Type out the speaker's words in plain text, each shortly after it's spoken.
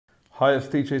Hi, it's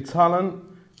DJ Talent.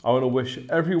 I want to wish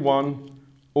everyone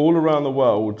all around the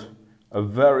world a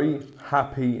very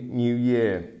happy new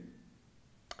year.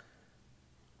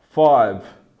 5,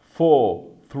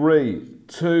 4, 3,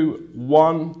 2,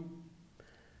 1.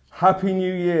 Happy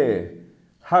New Year.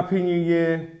 Happy New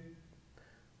Year.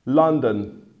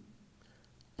 London,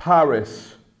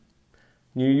 Paris,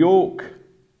 New York,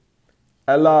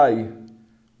 LA,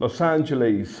 Los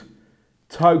Angeles,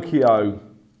 Tokyo,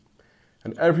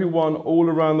 and everyone all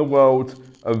around the world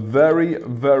a very,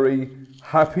 very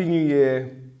happy new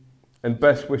year and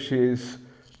best wishes.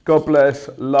 God bless,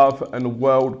 love and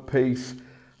world peace.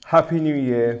 Happy New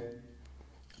Year,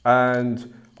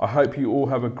 and I hope you all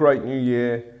have a great new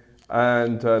year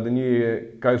and the new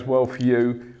year goes well for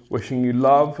you. Wishing you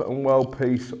love and world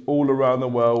peace all around the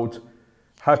world.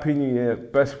 Happy New Year,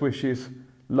 best wishes,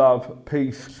 love,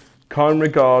 peace, kind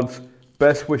regards,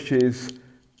 best wishes,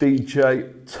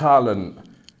 DJ Talent.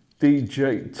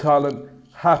 DJ Talent,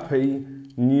 happy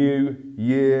new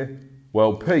year,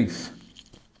 world peace.